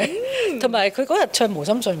好好聽，同埋佢嗰日唱無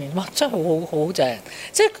心睡眠，哇，真係好正，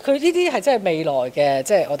即係佢呢啲係真係未來嘅，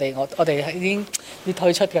即係我哋係已經要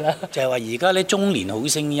退出㗎啦。就係話而家咧中年好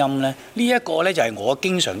聲音咧，呢一個咧就係我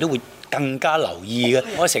經常都會更加留意嘅。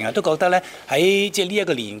我成日都覺得咧，喺即係呢一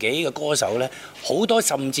個年紀嘅歌手咧，好多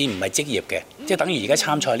甚至唔係職業嘅，即係等於而家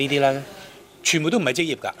參賽呢啲啦。全部都唔係職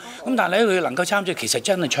業㗎，咁但係咧佢能夠參賽，其實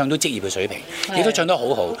真係唱到職業嘅水平，亦都唱得好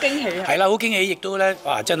好。好驚喜啊！係啦，好驚喜，亦都咧，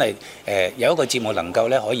哇！真係有一個節目能夠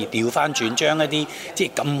咧可以調翻轉，將一啲即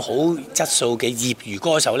係咁好質素嘅業餘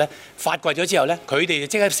歌手咧發掘咗之後咧，佢哋就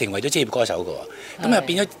即刻成為咗職業歌手㗎喎，咁又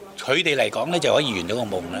變咗佢哋嚟講咧就可以圓到個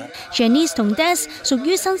夢啦。Janice 同 Des 屬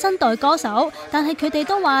於新生代歌手，但係佢哋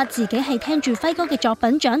都話自己係聽住輝哥嘅作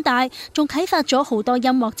品長大，仲啟發咗好多音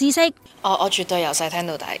樂知識。我絕對由細聽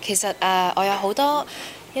到大。其實我有好多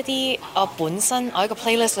一啲我本身我一個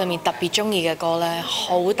playlist 裏面特別中意嘅歌咧，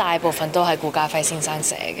好大部分都係顧嘉煇先生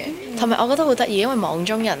寫嘅。同埋我覺得好得意，因為網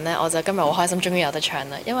中人咧，我就今日好開心，終於有得唱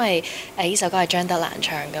啦。因為呢首歌係張德蘭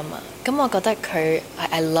唱㗎嘛，咁我覺得佢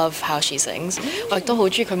I love how she sings， 我亦都好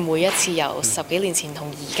中意佢每一次由10幾年前同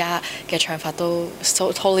而家嘅唱法都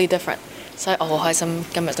totally different。所以我好開心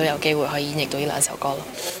今日都有機會可以演繹到呢兩首歌咯。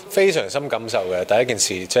非常深感受嘅第一件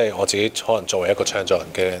事，即係我自己可能作為一個唱作人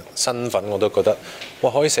嘅身份，我都覺得哇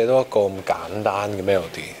可以寫到一個咁簡單嘅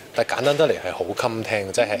melody， 但係簡單得嚟係好襟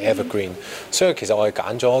聽，即係 evergreen。所以其實我係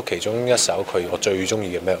揀咗其中一首我最中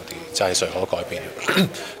意嘅 melody， 就係誰可改變。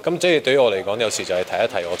咁即係對於我嚟講，有時就係提一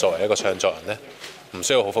提我作為一個唱作人呢，唔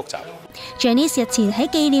需要好複雜。Janice 日前喺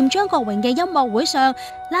紀念張國榮嘅音樂會上，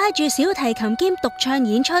拉住小提琴兼獨唱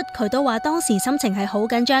演出，佢都話當時心情係好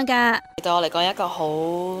緊張㗎。對我嚟講一個好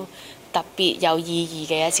特別有意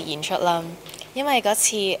義嘅一次演出啦，因為嗰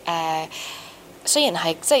次雖然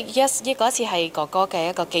係即係嗰次係哥哥嘅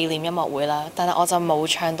一個紀念音樂會啦，但係我就冇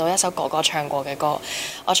唱到一首哥哥唱過嘅歌。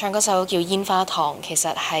我唱嗰首叫《煙花糖》，其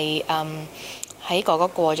實係喺哥哥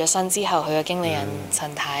過咗身之後，佢嘅經理人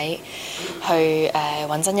陳太去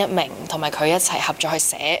揾曾一鳴同埋佢一齊合作去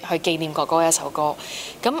寫去紀念哥哥一首歌。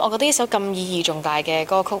咁我覺得呢首咁意義重大嘅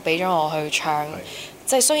歌曲俾咗我去唱，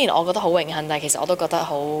即係雖然我覺得好榮幸，但係其實我都覺得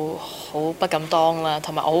好不敢當啦，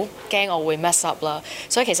同埋我好驚我會 mess up 啦。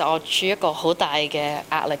所以其實我處於一個好大嘅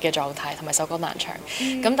壓力嘅狀態，同埋首歌難唱。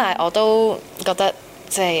咁但係我都覺得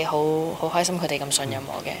即係好開心佢哋咁信任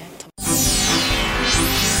我嘅。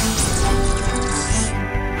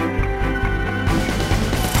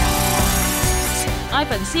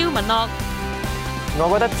Ivan 蕭文樂，我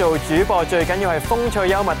覺得做主播最緊要係風趣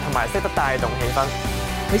幽默同埋識得帶動氣氛。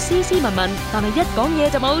佢斯斯文文，但係一講嘢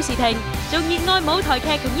就冇時停，仲熱愛舞台劇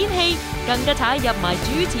同演戲，更加踩入埋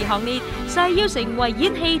主持行列，誓要成為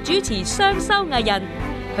演戲主持雙收藝人。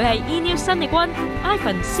佢係 E-News 新力軍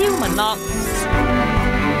Ivan 蕭文樂。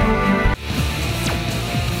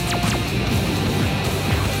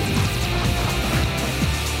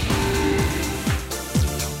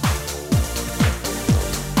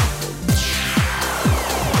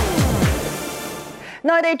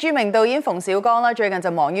內地著名導演馮小剛啦，最近就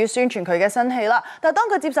忙於宣傳佢嘅新戲啦。但係當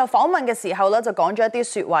佢接受訪問嘅時候咧，就講咗一啲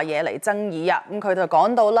説話惹嚟爭議啊。咁佢就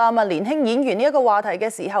講到啦，年輕演員呢一個話題嘅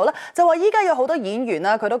時候咧，就話依家有好多演員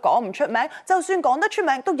啦，佢都講唔出名，就算講得出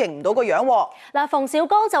名，都認唔到個樣喎。嗱，馮小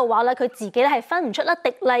剛就話啦，佢自己咧係分唔出啦，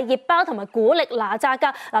迪麗熱巴同埋古力娜扎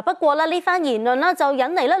㗎。嗱，不過咧呢番言論啦，就引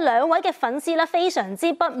嚟咧兩位嘅粉絲咧非常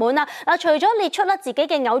之不滿啊。嗱，除咗列出咧自己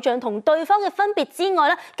嘅偶像同對方嘅分別之外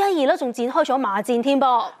咧，繼而咧仲展開咗罵戰添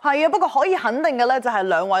噃。係啊，不過可以肯定嘅咧，就係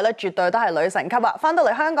兩位咧絕對都係女神級啊！翻到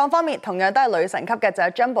嚟香港方面，同樣都係女神級嘅就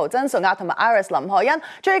係 Jumbo 曾淑雅同埋 Iris 林海欣，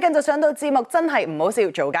最近就上到節目真係唔好笑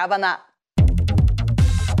做嘉賓啦。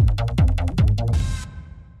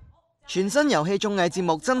全新遊戲綜藝節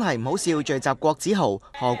目真係唔好笑，聚集郭子豪、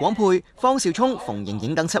何廣沛、方紹聰、馮盈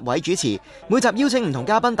盈等7位主持，每集邀請唔同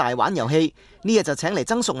嘉賓大玩遊戲。呢日就請嚟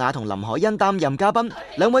曾淑雅同林海欣擔任嘉賓，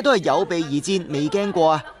兩位都係有備而戰，未驚過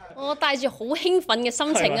啊！我帶住好興奮嘅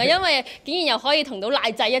心情啊，因為竟然又可以同到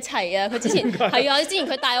賴仔一齊啊！佢之前係啊，之前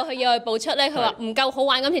佢帶我去野外播出咧，佢話唔夠好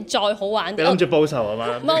玩，今次再好玩。你諗住報仇啊嘛？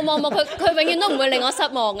冇，佢永遠都唔會令我失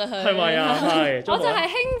望嘅佢。係咪啊？係。我就係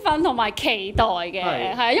興奮同埋期待嘅，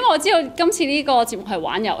係因為我知道今次呢個節目係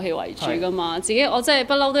玩遊戲為主噶嘛，自己我真係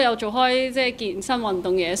不嬲都有做開即係健身運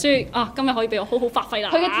動嘢，所以今日可以俾我好好發揮啦。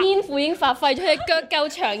佢嘅天賦已經發揮咗，佢腳夠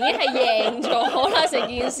長已經係贏咗啦，成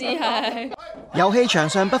件事係。遊戲場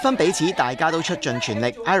上不分彼此，大家都出盡全力。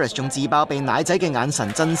Iris 仲自爆被奶仔嘅眼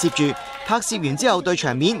神震懾住，拍攝完之後對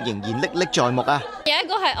場面仍然歷歷在目啊！有一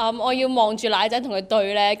個係我要望住奶仔同佢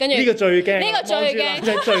對咧，跟住呢個最驚，呢個最驚，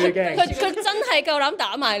最驚。佢真係夠膽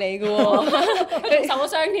打埋你嘅喎，佢受咗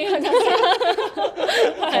傷添。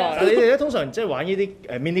你哋咧通常即係玩呢啲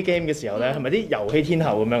mini game 嘅時候咧，係咪啲遊戲天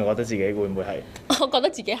后咁樣？覺得自己會唔會係？我覺得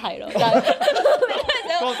自己係咯，覺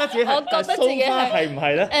得自己係，我覺得自己係唔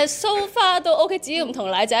係咧？So far 都 OK， 只要唔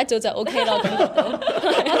同奶仔一組就 OK 咯。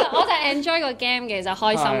我就 enjoy 個 game 嘅就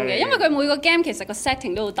開心嘅，因為佢每個 game 其實個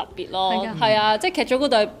setting 都好特別咯。係啊，即係劇組嗰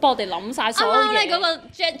度幫我哋諗晒所有嘢。啱啱咧嗰個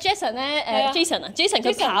Jason 咧，Jason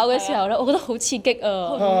佢跑嘅時候咧，我覺得好刺激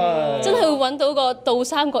啊！真係會揾到個倒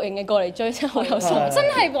三角形嘅過嚟追，真係好有心。真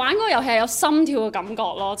係玩嗰個遊戲係有心跳嘅感覺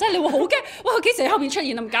咯，即係你會好驚，哇！幾時喺後邊出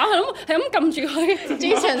現啊？唔搞係咁撳住佢。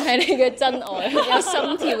Jason 係你嘅真愛，有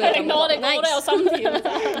心跳嘅感覺，令到我哋個個都有心跳。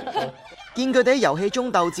見佢哋喺遊戲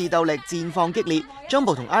中鬥智鬥力，戰況激烈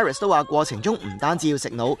 ，Jumbo 同 Iris 都話過程中唔單止要食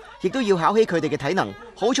腦，亦都要考起佢哋嘅體能。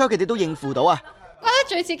好彩佢哋都應付到啊！我覺得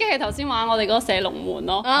最刺激係頭先玩我哋嗰個射龍門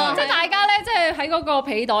咯，即係大家咧，即係喺嗰個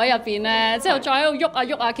被袋入邊咧，之後再喺度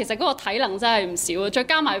喐啊，其實嗰個體能真係唔少啊！再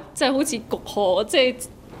加埋即係好似焗河，即係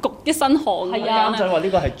焗一身汗咁樣。啱想話呢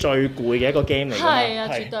個係最攰嘅一個 game 嚟㗎嘛。係啊，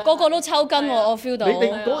絕對個個都抽筋喎，我 feel 到。你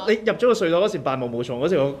入咗個隧道嗰時扮毛毛蟲嗰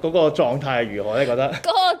時，嗰個狀態係如何咧？覺得？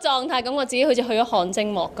嗰個狀態感覺自己好似去咗汗蒸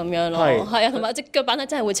幕咁樣咯。係啊，同埋隻腳板咧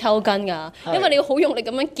真係會抽筋㗎，因為你要好用力咁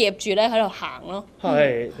樣夾住咧喺度行咯。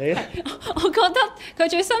係你。我覺得佢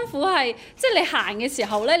最辛苦係即係你行嘅時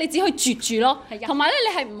候咧，你只可以絕住咯，同埋咧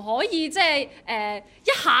你係唔可以即係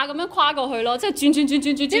一下咁樣跨過去咯，即係轉。知唔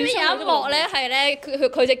知有一幕咧係咧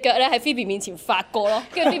佢隻腳咧喺 Phoebe 面前發過咯，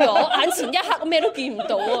跟住 Phoebe 我眼前一刻咩都見唔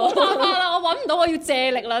到啊！冇辦法啦，我揾唔到，我要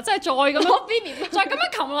借力啦，即係再咁樣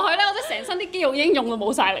擒落去咧，我覺得成身啲肌肉已經用到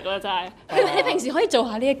冇晒力啦，真係。你平時可以做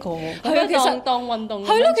下呢一個，係啊，其實當運動。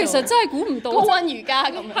係咯，其實真係估唔到。高溫瑜伽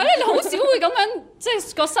咁。係咧，你好少會咁樣，即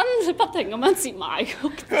係個身不停咁樣折埋，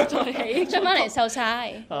再起，出翻嚟瘦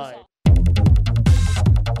晒。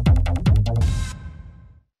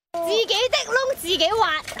自己的窿自己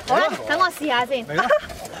挖，好啦，等我試下先。哇！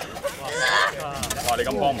你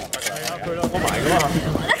咁幫忙得㗎？係啊，佢兩個埋㗎嘛。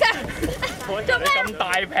做咩咁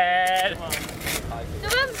大劈？做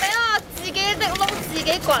咩唔俾我自己的窿自己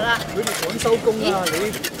掘啊？佢哋趕收工啊！你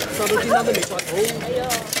收到煎單都未掘好。係啊。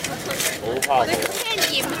好怕。聽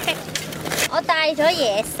嫌棄。我帶咗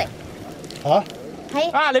嘢食。嚇？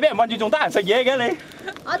係。啊！你俾人韞住仲得閒食嘢嘅你？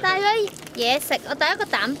我帶咗嘢食，我帶一個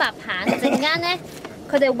蛋白棒，陣間咧。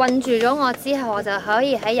佢哋韞住咗我之後，我就可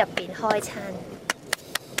以喺入邊開餐。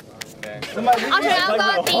我仲有個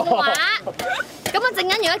電話，咁我陣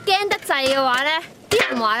間如果驚得滯嘅話咧，啲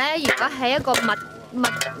人話咧，如果喺一個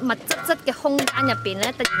密質嘅空間入邊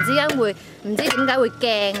咧，突然之間會唔知點解會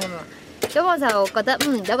驚㗎嘛。咁我就覺得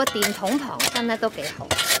有個電筒旁身咧都幾好。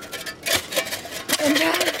緊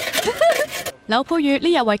張。劉佩玥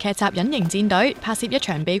呢日為劇集《隱形戰隊》拍攝一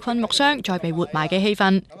場被困木箱再被活埋嘅戲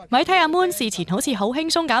份，咪睇阿 Moon 事前好似好輕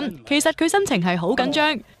鬆咁，其實佢心情係好緊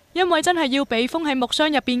張，因為真係要被封喺木箱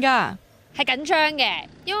入邊㗎。係緊張嘅，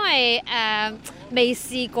因為未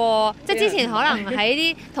試過，即係之前可能喺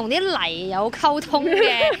啲同啲泥有溝通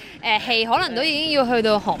嘅戲，可能都已經要去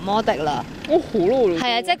到降魔笛啦。好咯，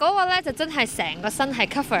係啊，即係嗰個咧就真係成個身係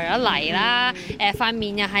cover 咗泥啦，塊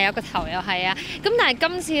面又係有個頭又係啊。咁但係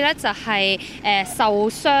今次咧就係受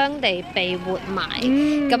傷地被活埋，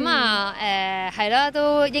咁啊係啦，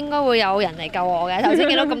都應該會有人嚟救我嘅。頭先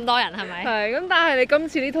見到咁多人係咪？係咁，但係你今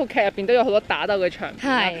次呢套劇入邊都有好多打鬥嘅場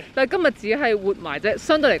面，但係今日只係活埋啫，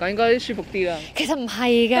相對嚟講應該舒服啲啦。其實唔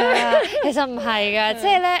係㗎，即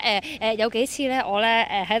係咧有幾次咧，我咧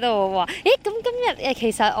喺度話，咁今日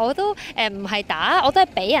其實我都唔係打，我都係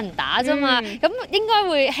俾人打啫嘛，咁應該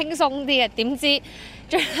會輕鬆啲嘅。點知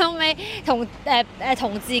最後尾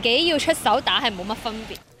同自己要出手打係冇乜分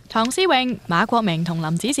別。唐詩詠、馬國明同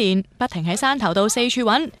林子善不停喺山頭度四處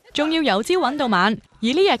揾，仲要由朝揾到晚。而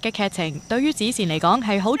呢日嘅劇情對於子善嚟講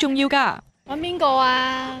係好重要㗎。揾邊個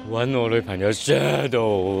啊？揾我女朋友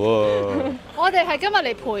Shadow 啊！我哋係今日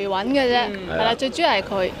嚟陪揾嘅啫，係啦，最主要係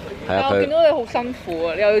佢。但我見到你好辛苦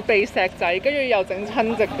啊，你又要避石仔，跟住又整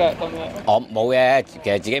親隻腳咁樣。我冇嘅，其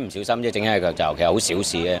實自己唔小心啫，整親隻腳就其實好小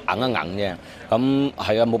事嘅，硬一硬啫。咁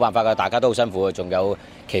係啊，冇辦法㗎，大家都好辛苦啊，仲有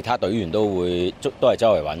其他隊員都係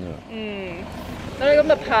周圍揾㗎。咁你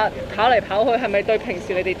今日跑嚟跑去，係咪對平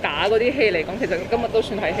時你哋打嗰啲戲嚟講，其實今日都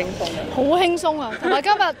算係輕鬆嘅？好輕鬆啊，同埋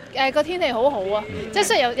今日個天氣好好啊，即係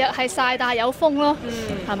雖然有係曬，但係有風咯，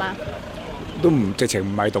係嘛？都唔直情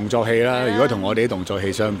唔係動作戲啦，如果同我哋啲動作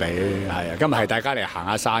戲相比，係啊，今日係大家嚟行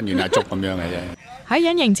下山、遠下足咁樣嘅啫。喺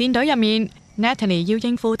隱形戰隊入面 ，Natalie 要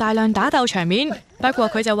應付大量打鬥場面，不過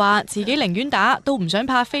佢就話自己寧願打都唔想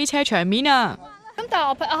拍飛車場面啊。咁但係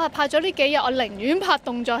我係拍咗呢幾日，我寧願拍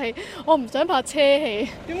動作戲，我唔想拍車戲。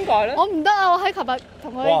點解咧？我唔得啊！我喺琴日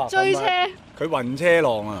同佢追車，佢暈車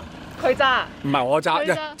浪啊！佢揸，唔係我揸，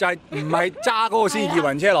就係唔係揸嗰個先叫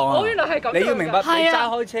暈車浪啊！我原來係咁。你要明白，你揸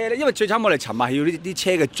開車咧，因為最慘我哋尋日係要呢啲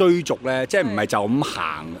車嘅追逐咧，即係唔係就咁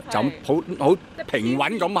行，就咁好平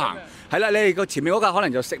穩咁行。係啦，你哋個前面嗰架可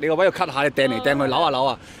能就食你個位，又 cut 下，你掟嚟掟去，扭下扭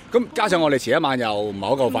下。咁加上我哋前一晚又唔係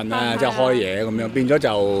好夠瞓啦，即係開嘢咁樣，變咗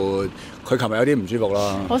就佢琴日有啲唔舒服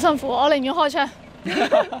咯。好辛苦，我寧願開車。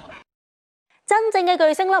真正嘅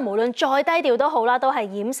巨星啦，無論再低調都好啦，都係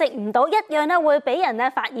掩飾唔到，一樣咧會俾人咧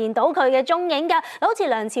發現到佢嘅蹤影㗎。好似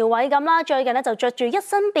梁朝偉咁啦，最近咧就着住一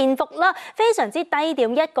身便服啦，非常之低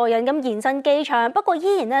調一個人咁現身機場，不過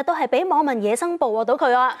依然咧都係俾網民野生捕獲到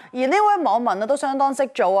佢啊。而呢位網民啊都相當識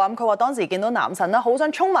做啊，咁佢話當時見到男神啦，好想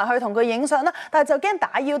衝埋去同佢影相啦，但係就驚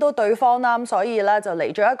打擾到對方啦，咁所以咧就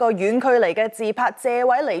嚟咗一個遠距離嘅自拍，借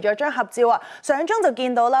位嚟咗張合照啊。相中就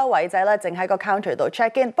見到啦，偉仔咧正喺個 counter 度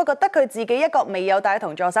check in， 不過得佢自己一個。未有帶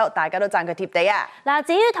同助手，大家都讚佢貼地啊！嗱，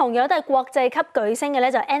至於同樣都係國際級巨星嘅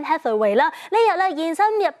咧，就 Anne Hathaway 啦，呢日咧現身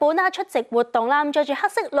日本啦，出席活動啦，咁著住黑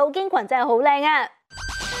色露肩裙真係好靚啊！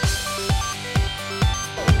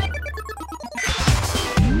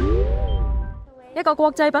一個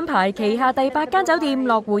國際品牌旗下第8間酒店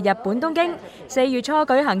落戶日本東京，4月初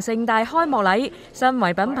舉行盛大開幕禮。身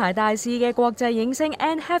為品牌大使嘅國際影星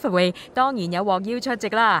Anne Hathaway 當然有獲邀出席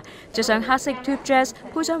啦。着上黑色 tube dress，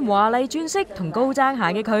 配上華麗鑽飾同高踭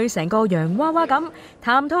鞋嘅佢，成個洋娃娃咁，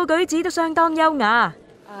談吐舉止都相當優雅。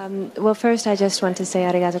Well, first, I just want to say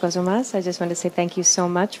arigatou gozaimasu. I just want to say thank you so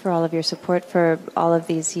much for all of your support for all of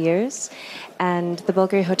these years. And the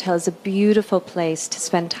Bulgari Hotel is a beautiful place to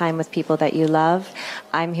spend time with people that you love.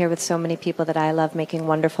 I'm here with so many people that I love, making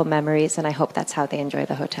wonderful memories, and I hope that's how they enjoy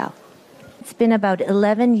the hotel. It's been about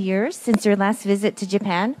 11 years since your last visit to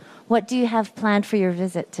Japan. What do you have planned for your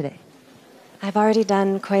visit today? I've already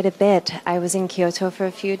done quite a bit. I was in Kyoto for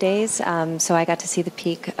a few days, so I got to see the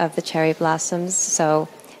peak of the cherry blossoms, so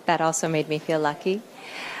that also made me feel lucky.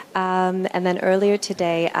 And then earlier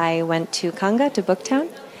today, I went to Kanga, to Booktown,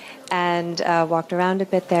 and walked around a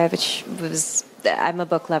bit there, which was, I'm a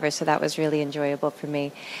book lover, so that was really enjoyable for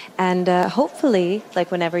me. And hopefully,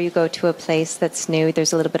 like whenever you go to a place that's new,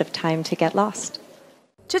 there's a little bit of time to get lost.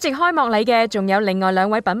 出席開幕禮嘅仲有另外2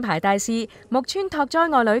位品牌大使，木村拓哉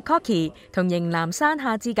愛女 Koki 同型男山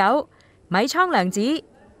下智久、米倉涼子、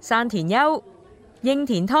山田優、應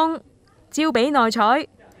田通、朝比奈彩、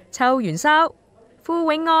秋元紗、傅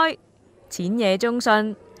永愛、淺野忠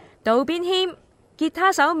信、渡邊謙、吉他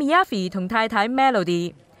手 Miyafi 同太太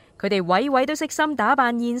Melody， 佢哋位位都悉心打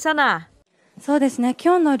扮現身啊！そうですね。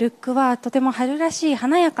今日のルックはとても春らしい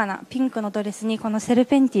華やかなピンクのドレスにこのセル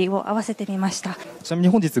ペンティを合わせてみました。ちなみに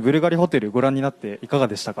本日ブルガリホテルご覧になっていかが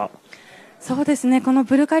でしたか？そうですね。この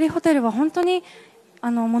ブルガリホテルは本当に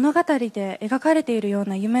物語で描かれているよう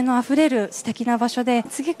な夢のあふれる素敵な場所で、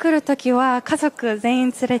次来るときは家族全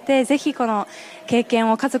員連れてぜひこの経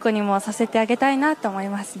験を家族にもさせてあげたいなと思い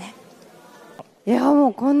ますね。いやも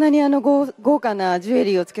うこんなに豪華なジュエ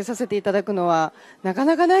リーをつけさせていただくのはなか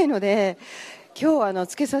なかないので、今日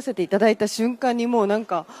つけさせていただいた瞬間にもうなん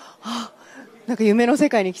か夢の世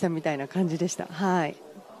界に来たみたいな感じでした。はい。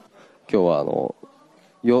今日は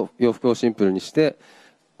洋服をシンプルにして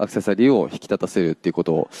アクセサリーを引き立たせるっていうこ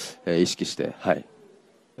とを意識して、はい。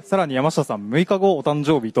さらに山下さん6日後お誕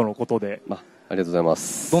生日とのことで、ありがとうございま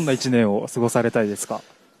す。どんな1年を過ごされたいですか？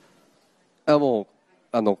も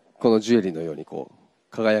うこのジュエリーのようにこう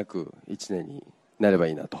輝く1年になれば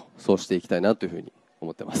いいなと、そうしていきたいなというふうに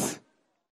思ってます。